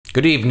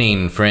Good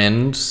evening,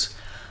 friends.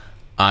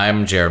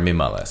 I'm Jeremy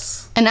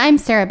Mullis. And I'm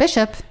Sarah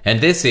Bishop.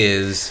 And this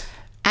is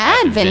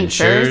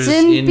Adventures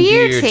in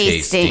Beer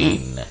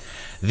Tasting.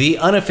 The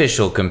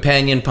unofficial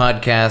companion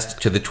podcast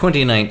to the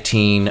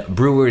 2019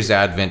 Brewers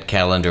Advent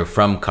Calendar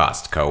from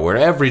Costco, where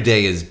every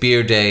day is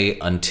beer day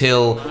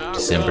until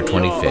December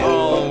 25th.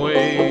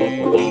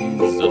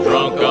 Always a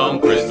drunk on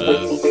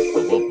Christmas,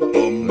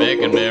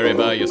 making merry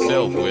by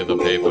yourself with a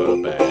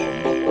paper bag.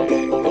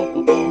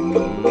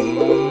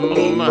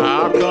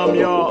 How come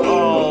you're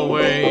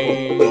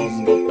always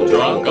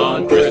drunk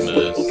on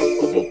Christmas?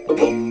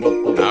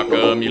 How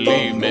come you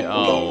leave me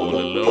all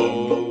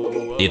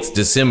alone? It's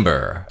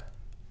December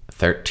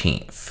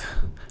 13th.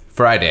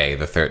 Friday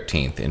the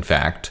 13th, in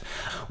fact.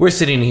 We're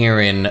sitting here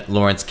in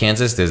Lawrence,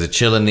 Kansas. There's a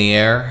chill in the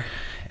air,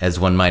 as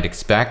one might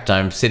expect.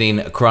 I'm sitting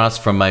across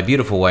from my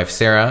beautiful wife,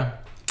 Sarah.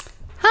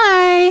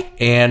 Hi.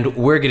 And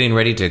we're getting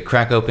ready to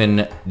crack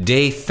open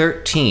day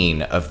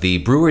 13 of the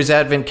Brewers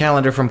Advent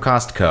Calendar from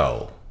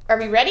Costco. Are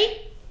we ready?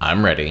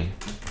 I'm ready.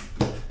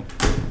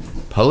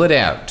 Pull it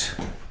out.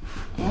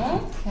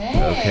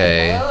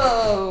 Okay.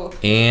 Oh.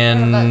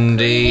 And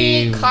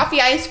a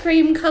coffee ice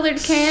cream colored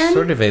can.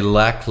 sort of a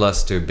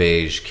lackluster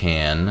beige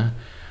can.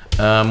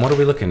 What are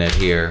we looking at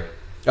here?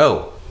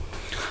 Oh.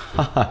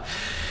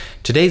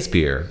 Today's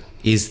beer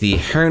is the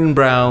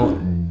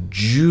Herrnbräu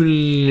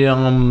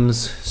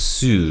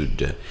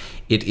Jubiläums-Sud.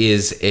 It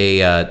is a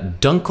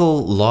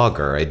Dunkel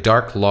lager, a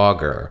dark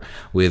lager,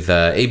 with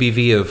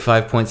ABV of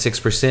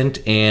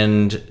 5.6%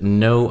 and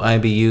no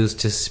IBUs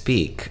to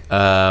speak.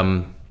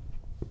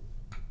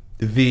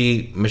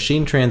 The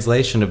machine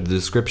translation of the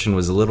description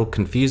was a little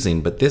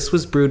confusing, but this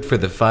was brewed for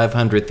the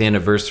 500th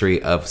anniversary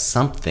of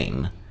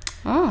something,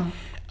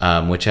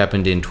 which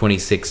happened in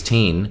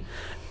 2016.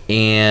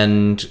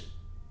 And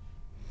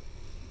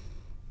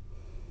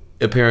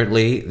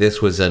apparently,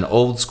 this was an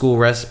old school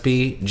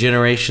recipe,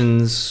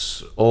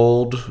 generations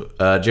old,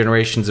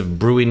 generations of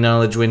brewing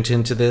knowledge went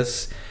into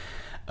this.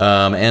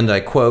 And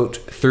I quote,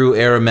 through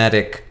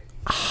aromatic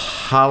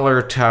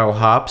Hallertau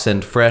hops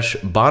and fresh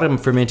bottom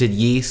fermented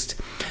yeast,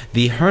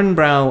 the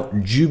Herrnbräu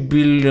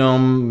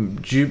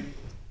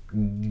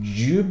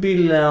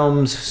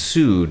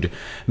Jubiläums-Sud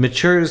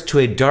matures to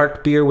a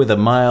dark beer with a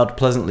mild,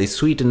 pleasantly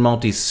sweet and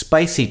malty,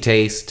 spicy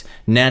taste,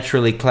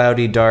 naturally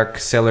cloudy, dark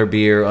cellar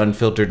beer,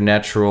 unfiltered,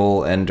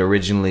 natural, and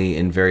originally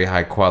in very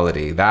high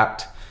quality.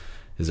 That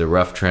is a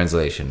rough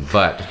translation,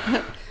 but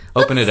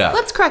open it up.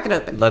 Let's crack it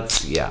open.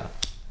 Yeah.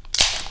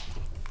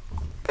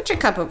 Put your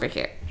cup over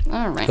here.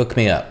 All right. Hook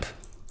me up.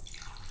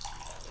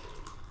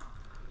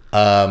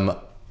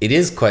 It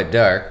is quite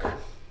dark.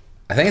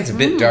 I think it's a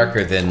bit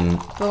darker than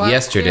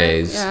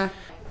yesterday's. Yeah.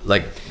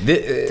 Like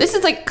This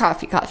is like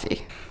coffee.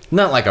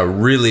 not like a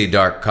really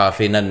dark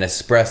coffee, not an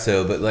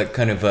espresso, but like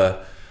kind of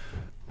a.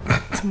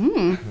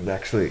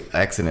 Actually, I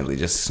accidentally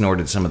just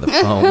snorted some of the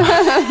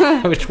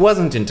foam, which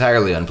wasn't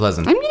entirely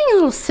unpleasant. I'm getting a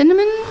little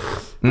cinnamon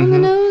on the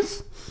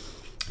nose.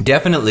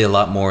 Definitely a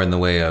lot more in the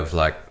way of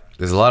like.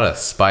 There's a lot of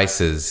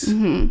spices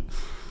in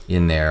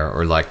there,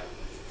 or like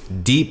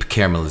deep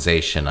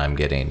caramelization. I'm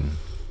getting.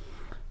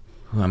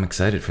 Ooh, I'm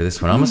excited for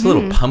this one. Almost a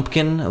little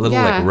pumpkin, a little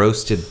like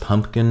roasted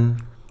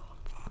pumpkin.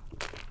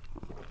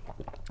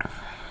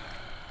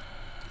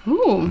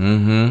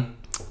 Ooh.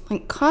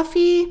 Like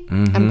coffee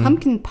and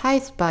pumpkin pie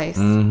spice.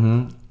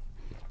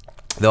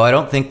 Though I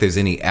don't think there's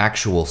any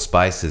actual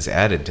spices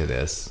added to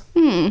this.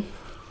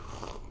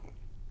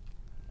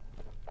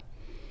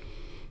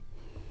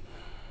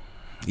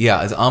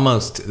 Yeah, it's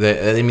almost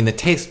the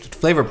taste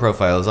flavor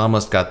profile has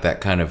almost got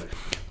that kind of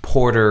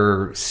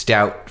porter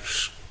stout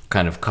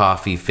kind of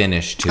coffee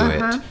finish to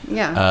it.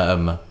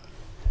 Yeah.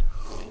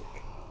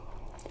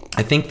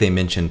 I think they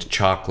mentioned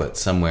chocolate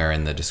somewhere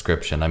in the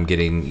description. I'm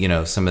getting,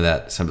 some of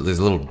that. There's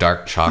a little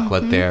dark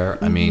chocolate there.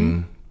 I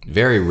mean,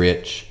 very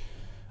rich,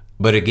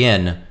 but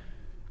again,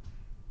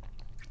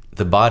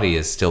 the body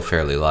is still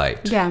fairly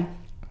light. Yeah.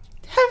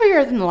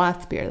 Heavier than the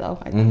last beer, though.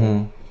 I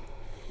think.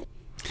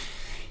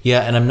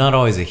 Yeah, and I'm not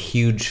always a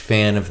huge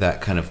fan of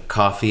that kind of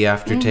coffee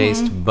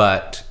aftertaste,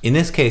 but in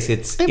this case,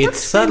 it's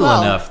subtle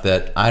enough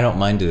that I don't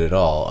mind it at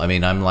all. I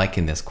mean, I'm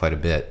liking this quite a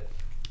bit.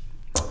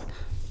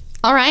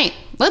 All right,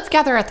 let's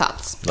gather our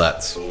thoughts.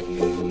 Let's. That's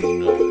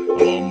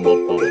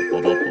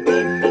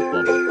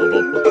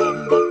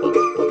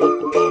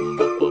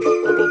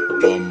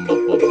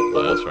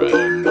right.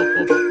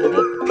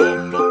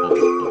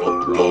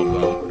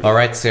 All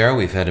right, Sarah,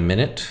 we've had a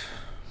minute.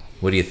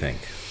 What do you think?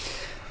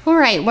 All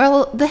right,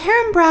 well, the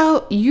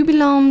Herrnbräu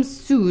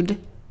Jubiläums-Sud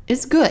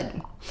is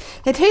good.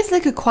 It tastes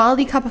like a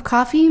quality cup of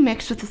coffee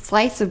mixed with a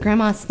slice of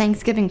Grandma's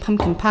Thanksgiving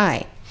pumpkin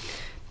pie.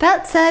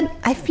 That said,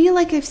 I feel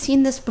like I've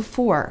seen this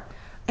before.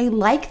 I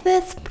like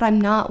this, but I'm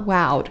not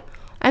wowed.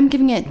 I'm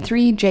giving it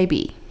 3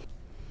 JB.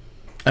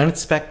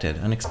 Unexpected.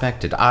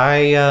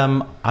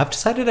 I've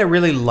decided I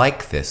really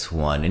like this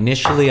one.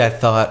 Initially, I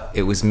thought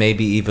it was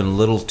maybe even a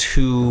little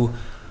too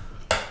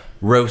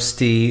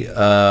roasty,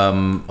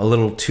 a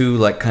little too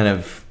like kind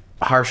of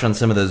harsh on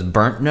some of those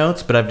burnt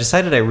notes, but I've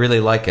decided I really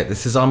like it.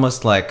 This is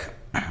almost like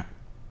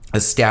a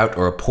stout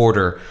or a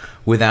porter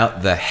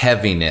without the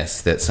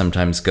heaviness that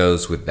sometimes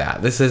goes with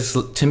that. This is,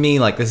 to me,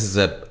 like this is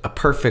a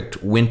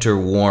perfect winter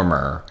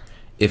warmer.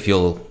 If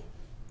you'll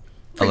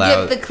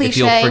Forgive the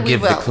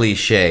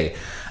cliche.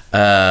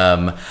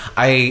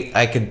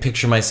 I could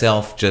picture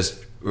myself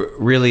just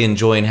really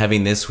enjoying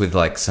having this with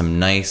like some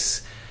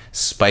nice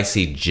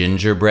spicy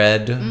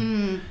gingerbread.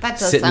 That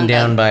does sitting sound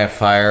down good. by a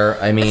fire.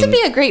 I mean, This would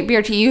be a great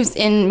beer to use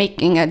in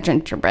making a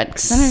gingerbread.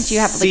 Because sometimes you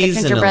have like a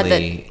gingerbread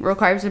seasonally. that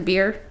requires a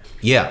beer.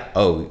 yeah.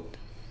 Oh,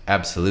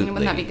 absolutely.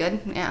 Wouldn't that be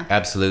good? Yeah.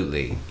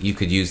 Absolutely. You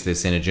could use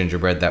this in a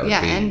gingerbread. That would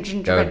Yeah, be and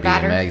gingerbread that would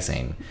batter. be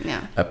amazing.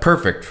 Yeah.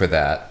 Perfect for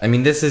that. I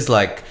mean, this is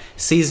like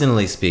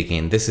seasonally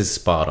speaking, this is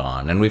spot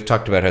on. And we've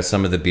talked about how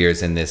some of the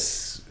beers in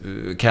this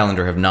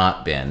calendar have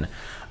not been.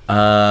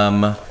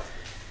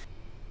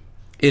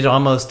 It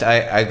almost,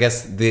 I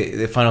guess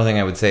the final thing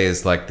I would say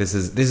is like this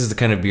is the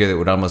kind of beer that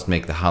would almost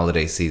make the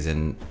holiday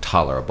season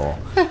tolerable.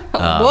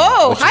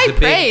 Whoa, which is high a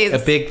praise. a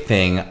big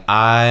thing.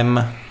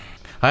 I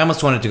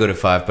almost wanted to go to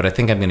 5, but I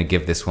think I'm going to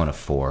give this one a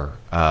 4.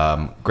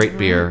 Great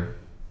beer,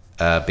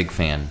 big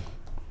fan.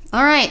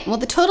 All right. Well,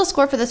 the total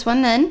score for this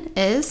one then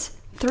is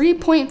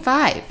 3.5.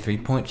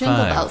 3.5.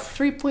 Jingle bells.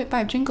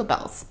 3.5 jingle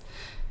bells.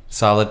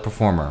 Solid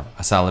performer.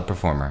 A solid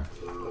performer.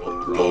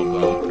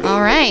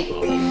 All right.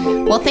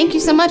 Well, thank you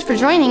so much for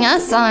joining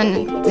us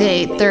on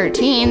day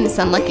 13, this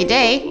unlucky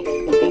day.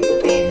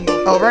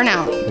 Over and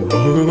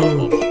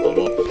out.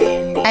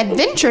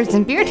 Adventures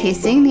in Beer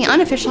Tasting, the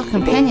unofficial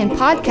companion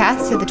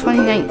podcast to the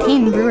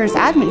 2019 Brewers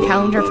Advent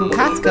Calendar from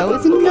Costco,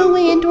 is in no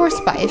way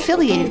endorsed by,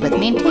 affiliated with,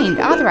 maintained,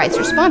 authorized,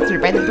 or sponsored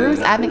by the Brewers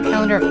Advent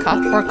Calendar of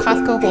or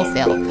Costco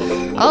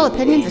Wholesale. All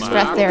opinions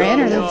expressed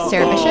therein are those of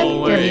Sarah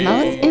Bishop, Jeremy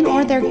Mullis, and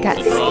or their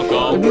guests.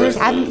 The Brewers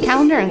Advent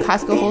Calendar and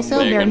Costco Wholesale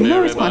bear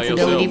no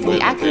responsibility for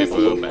the accuracy,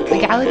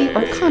 legality,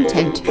 or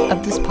content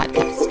of this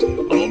podcast.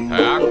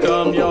 How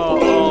come you're